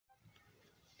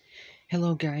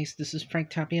Hello guys, this is Frank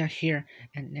Tapia here,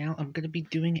 and now I'm going to be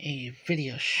doing a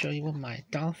video showing you my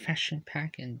doll fashion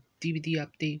pack and DVD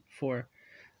update for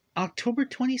October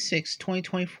 26,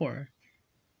 2024,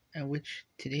 and which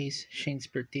today's Shane's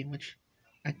birthday, which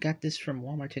I got this from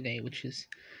Walmart today, which is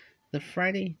the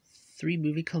Friday 3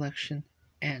 movie collection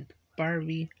and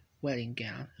Barbie wedding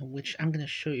gown, which I'm going to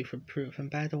show you for proof.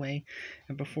 And by the way,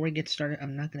 and before we get started,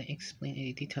 I'm not going to explain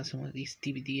any details on one of these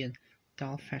DVD and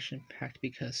doll fashion pack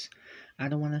because I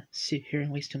don't want to sit here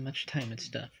and waste too much time and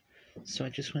stuff. So I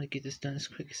just want to get this done as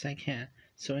quick as I can.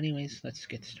 So anyways, let's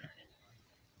get started.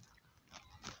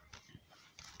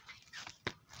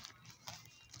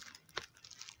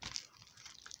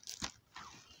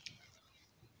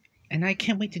 And I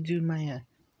can't wait to do my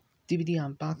DVD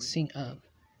unboxing of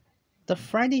the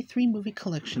Friday 3 movie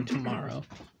collection tomorrow.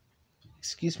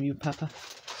 Excuse me, Papa.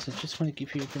 So just want to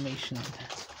give you information on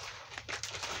that.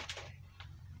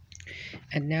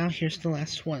 And now here's the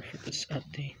last one for this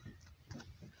update.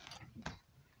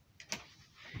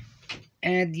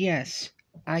 And yes,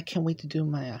 I can't wait to do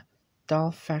my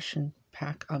doll fashion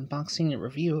pack unboxing and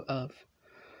review of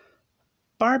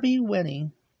Barbie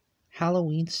Wedding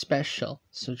Halloween Special.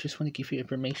 So just want to give you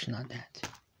information on that.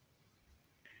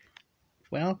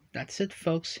 Well, that's it,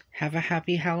 folks. Have a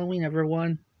happy Halloween,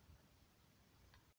 everyone.